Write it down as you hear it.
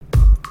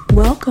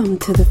Welcome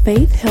to the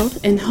Faith,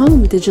 Health, and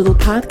Home Digital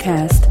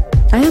Podcast.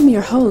 I am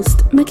your host,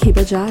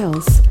 Makeba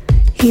Giles.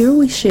 Here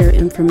we share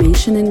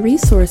information and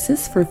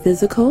resources for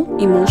physical,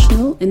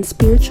 emotional, and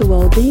spiritual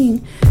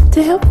well-being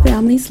to help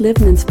families live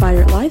an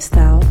inspired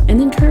lifestyle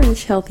and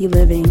encourage healthy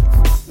living.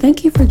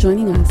 Thank you for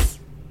joining us.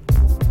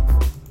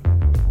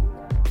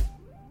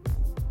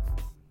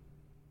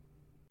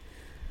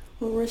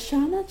 Well,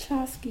 Roshana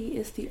Chasky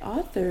is the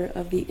author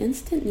of the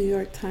instant New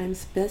York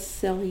Times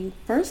best-selling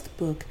first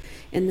book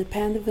in the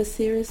Pandava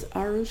series,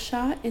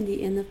 Arusha and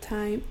the End of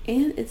Time,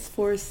 and its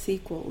 4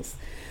 sequels.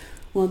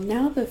 Well,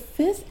 now the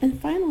 5th and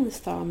final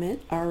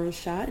installment,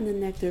 Arusha and the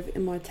Nectar of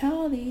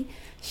Immortality,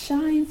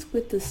 shines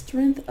with the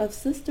strength of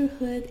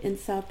sisterhood and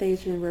South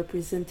Asian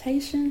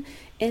representation,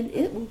 and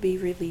it will be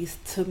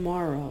released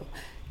tomorrow.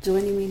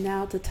 Joining me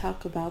now to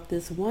talk about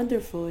this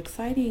wonderful,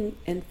 exciting,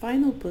 and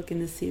final book in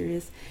the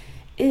series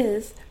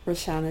is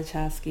Roshana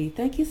Chasky.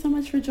 Thank you so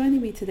much for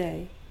joining me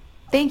today.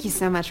 Thank you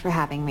so much for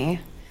having me.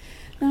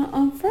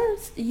 Now,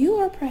 first, you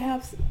are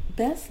perhaps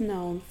best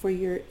known for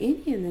your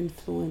Indian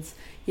influence,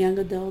 young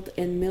adult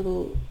and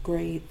middle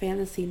grade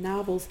fantasy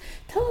novels.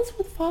 Tell us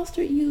what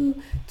fostered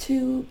you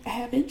to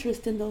have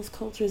interest in those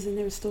cultures and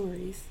their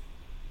stories.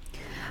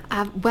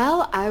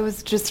 Well, I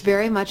was just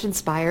very much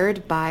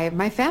inspired by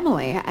my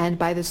family and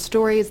by the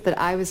stories that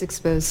I was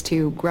exposed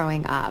to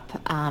growing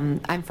up.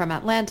 I'm from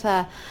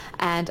Atlanta,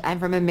 and I'm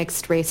from a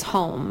mixed race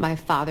home. My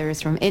father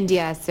is from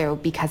India, so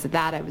because of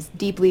that, I was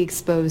deeply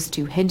exposed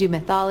to Hindu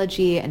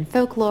mythology and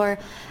folklore.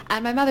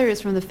 And my mother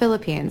is from the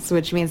Philippines,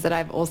 which means that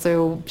I've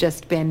also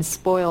just been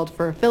spoiled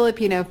for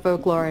Filipino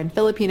folklore and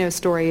Filipino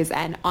stories,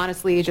 and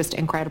honestly, just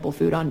incredible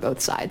food on both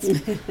sides.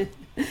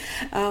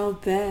 I'll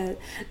bet.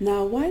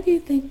 Now, why do you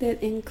think that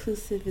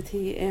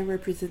inclusivity and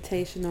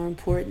representation are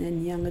important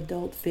in young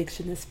adult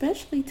fiction,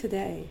 especially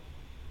today?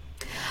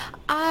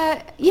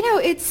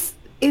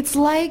 It's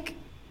like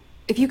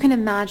if you can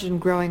imagine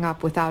growing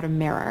up without a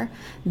mirror,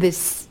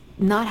 this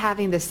not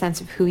having this sense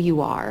of who you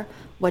are,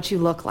 what you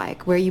look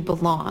like, where you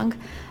belong,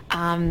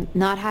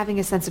 not having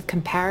a sense of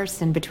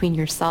comparison between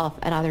yourself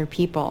and other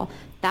people.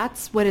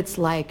 That's what it's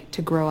like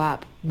to grow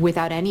up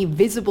without any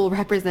visible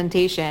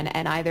representation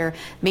in either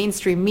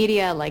mainstream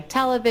media like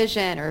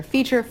television or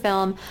feature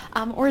film,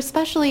 or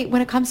especially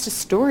when it comes to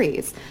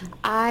stories.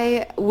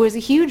 I was a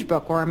huge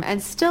bookworm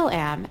and still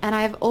am, and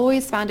I've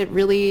always found it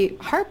really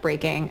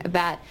heartbreaking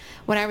that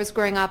when I was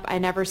growing up, I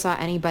never saw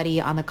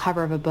anybody on the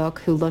cover of a book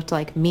who looked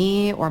like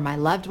me or my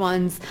loved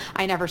ones.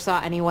 I never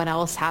saw anyone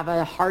else have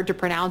a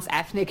hard-to-pronounce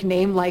ethnic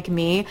name like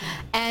me.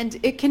 And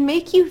it can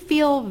make you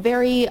feel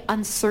very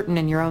uncertain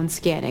in your own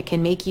skin. It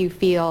can make you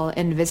feel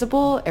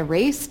invisible,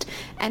 erased,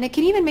 and it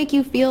can even make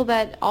you feel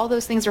that all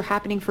those things are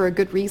happening for a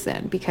good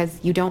reason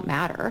because you don't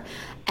matter.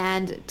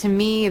 And to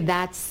me,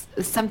 that's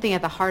something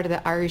at the heart of the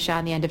Arusha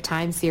and the End of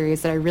Time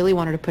series that I really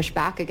wanted to push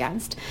back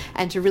against,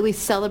 and to really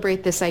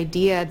celebrate this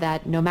idea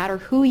that no matter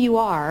who you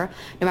are,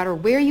 no matter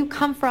where you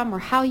come from or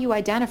how you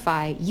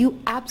identify,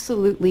 you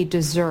absolutely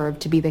deserve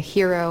to be the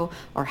hero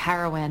or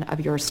heroine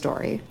of your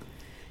story.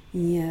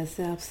 Yes,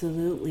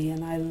 absolutely.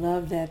 And I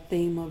love that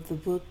theme of the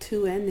book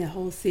too, and the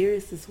whole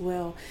series as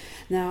well.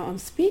 Now,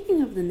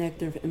 speaking of the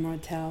Nectar of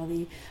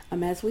Immortality,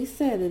 as we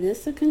said, it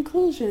is the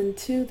conclusion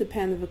to the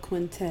Pandava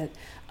Quintet.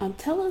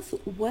 Tell us,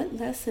 what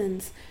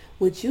lessons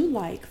would you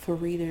like for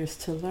readers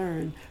to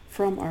learn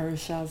from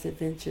Arusha's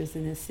adventures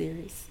in this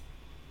series?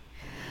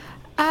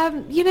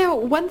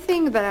 One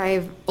thing that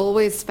I've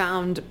always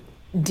found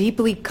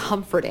deeply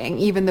comforting,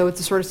 even though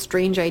it's a sort of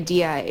strange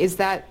idea, is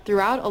that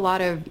throughout a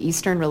lot of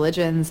Eastern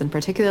religions, and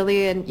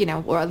particularly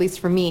or at least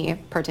for me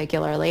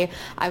particularly,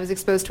 I was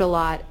exposed to a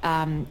lot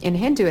in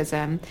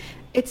Hinduism,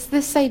 it's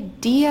this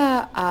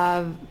idea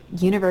of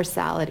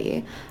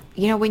universality.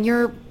 When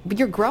you're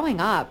growing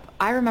up,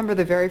 I remember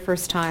the very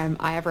first time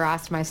I ever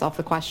asked myself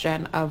the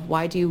question of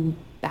why do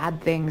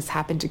bad things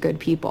happen to good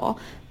people?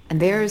 And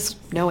there's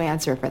no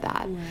answer for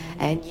that. Right.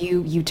 And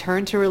you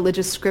turn to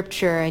religious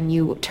scripture, and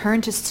you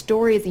turn to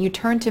stories, and you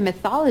turn to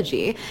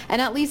mythology.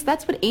 And at least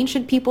that's what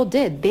ancient people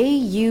did. They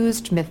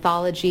used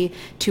mythology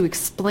to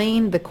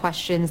explain the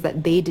questions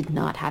that they did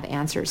not have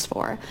answers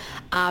for.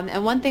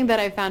 And one thing that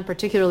I found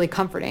particularly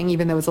comforting,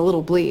 even though it's a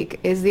little bleak,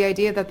 is the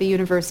idea that the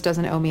universe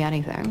doesn't owe me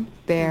anything.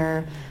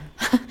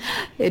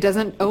 It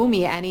doesn't owe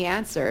me any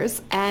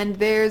answers. And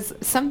there's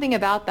something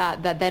about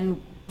that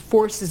then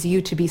forces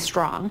you to be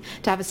strong,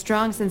 to have a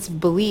strong sense of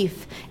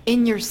belief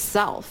in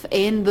yourself,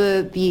 in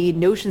the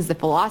notions, the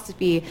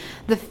philosophy,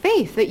 the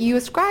faith that you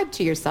ascribe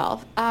to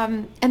yourself.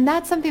 And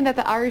that's something that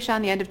the Arusha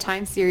and the End of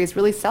Time series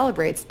really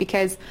celebrates,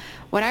 because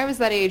when I was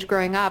that age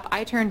growing up,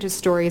 I turned to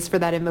stories for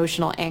that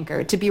emotional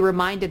anchor, to be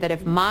reminded that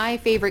if my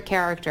favorite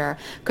character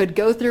could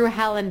go through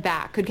hell and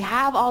back, could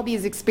have all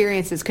these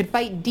experiences, could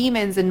fight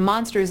demons and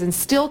monsters and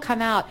still come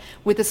out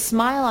with a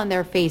smile on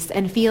their face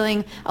and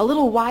feeling a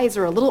little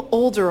wiser, a little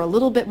older, a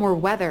little bit more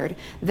weathered,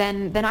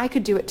 then I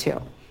could do it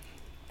too.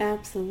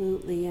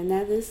 Absolutely, and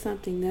that is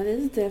something that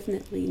is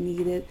definitely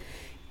needed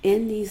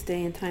in these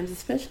day and times,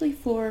 especially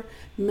for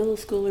middle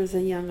schoolers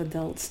and young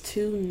adults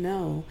to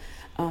know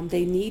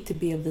they need to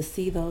be able to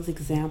see those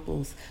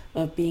examples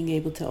of being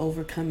able to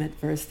overcome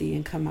adversity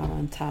and come out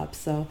on top.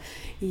 So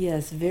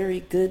yes, very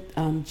good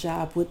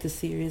job with the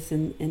series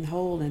in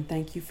whole, and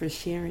thank you for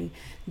sharing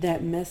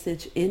that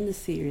message in the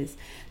series.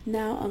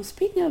 Now,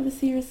 speaking of the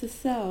series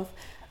itself,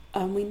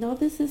 we know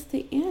this is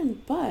the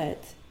end,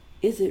 but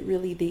is it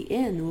really the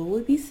end? Will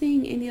we be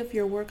seeing any of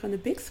your work on the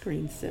big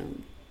screen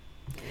soon?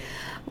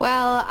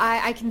 Well,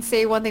 I can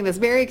say one thing that's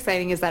very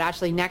exciting is that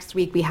actually next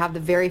week we have the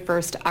very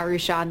first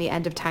Arusha and the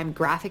End of Time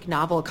graphic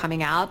novel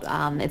coming out.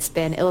 It's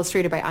been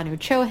illustrated by Anu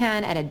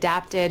Chauhan and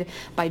adapted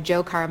by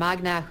Joe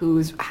Caramagna,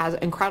 who has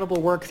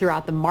incredible work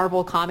throughout the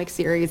Marvel comic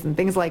series and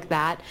things like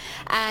that.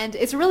 And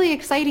it's really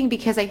exciting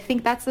because I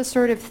think that's the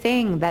sort of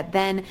thing that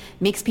then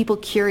makes people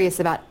curious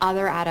about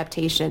other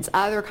adaptations,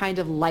 other kind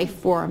of life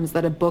forms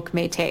that a book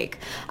may take.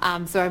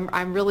 So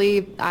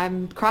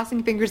I'm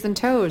crossing fingers and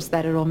toes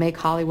that it'll make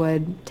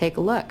Hollywood take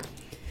a look.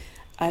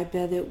 I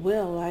bet it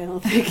will. I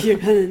don't think you're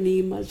going to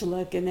need much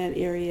luck in that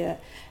area,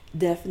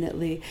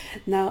 definitely.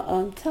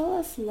 Now, tell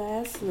us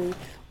lastly,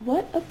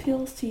 what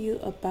appeals to you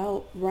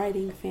about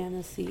writing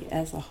fantasy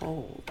as a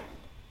whole?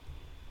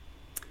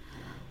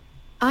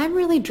 I'm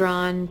really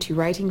drawn to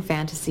writing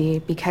fantasy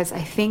because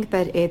I think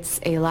that it's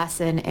a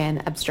lesson in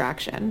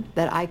abstraction,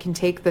 that I can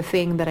take the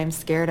thing that I'm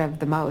scared of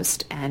the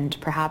most and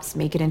perhaps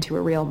make it into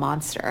a real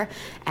monster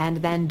and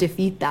then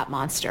defeat that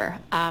monster.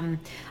 I'm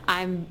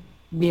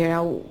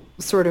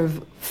sort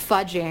of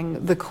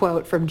fudging the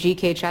quote from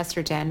G.K.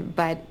 Chesterton,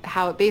 but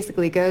how it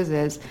basically goes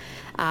is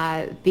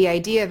the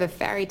idea of a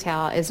fairy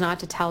tale is not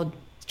to tell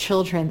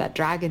children that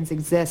dragons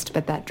exist,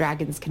 but that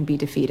dragons can be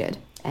defeated.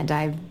 And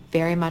I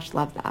very much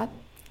love that.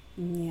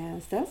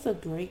 Yes, that's a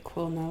great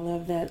quote, and I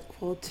love that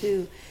quote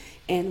too.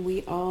 And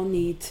we all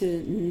need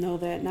to know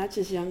that, not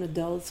just young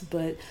adults,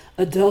 but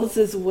adults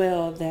as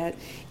well, that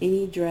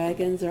any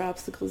dragons or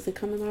obstacles that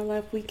come in our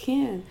life, we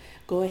can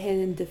go ahead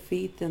and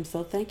defeat them.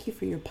 So thank you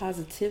for your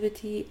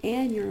positivity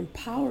and your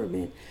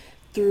empowerment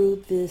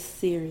through this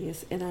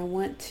series. And I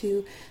want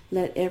to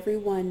let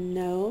everyone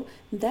know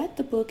that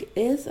the book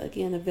is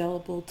again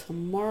available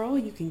tomorrow.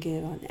 You can get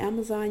it on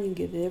Amazon. You can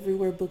get it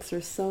everywhere books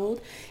are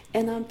sold.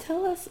 And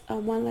tell us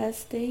one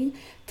last thing.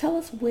 Tell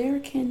us, where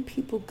can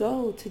people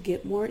go to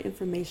get more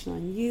information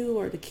on you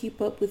or to keep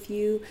up with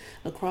you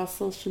across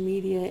social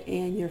media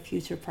and your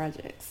future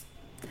projects?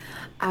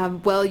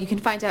 Well, you can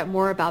find out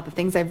more about the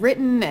things I've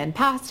written and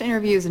past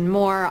interviews and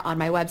more on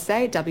my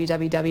website,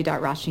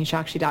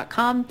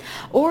 www.roshnichakshi.com,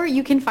 or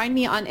you can find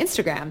me on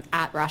Instagram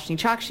at Roshni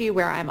Chakshi,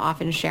 where I'm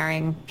often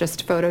sharing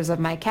just photos of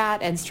my cat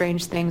and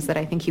strange things that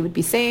I think he would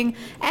be saying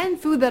and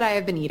food that I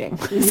have been eating.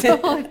 So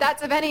if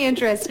that's of any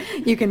interest,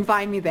 you can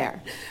find me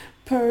there.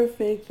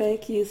 Perfect.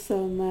 Thank you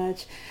so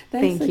much.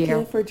 Thanks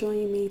again for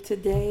joining me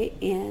today,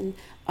 and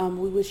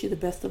we wish you the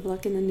best of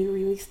luck in the new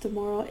release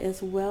tomorrow,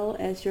 as well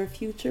as your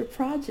future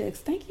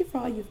projects. Thank you for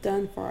all you've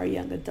done for our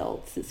young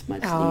adults. It's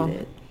much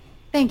needed.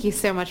 Thank you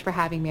so much for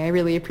having me. I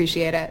really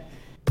appreciate it.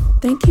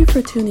 Thank you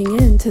for tuning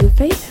in to the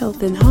Faith,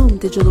 Health, and Home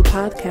digital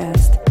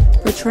podcast.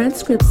 For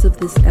transcripts of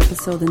this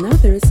episode and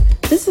others,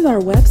 visit our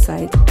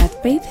website at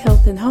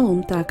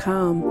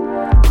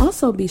faithhealthandhome.com.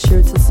 Also, be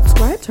sure to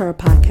subscribe to our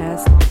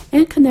podcast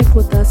and connect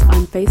with us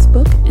on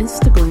Facebook,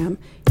 Instagram,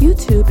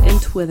 YouTube,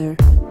 and Twitter.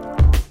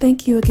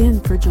 Thank you again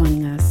for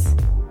joining us.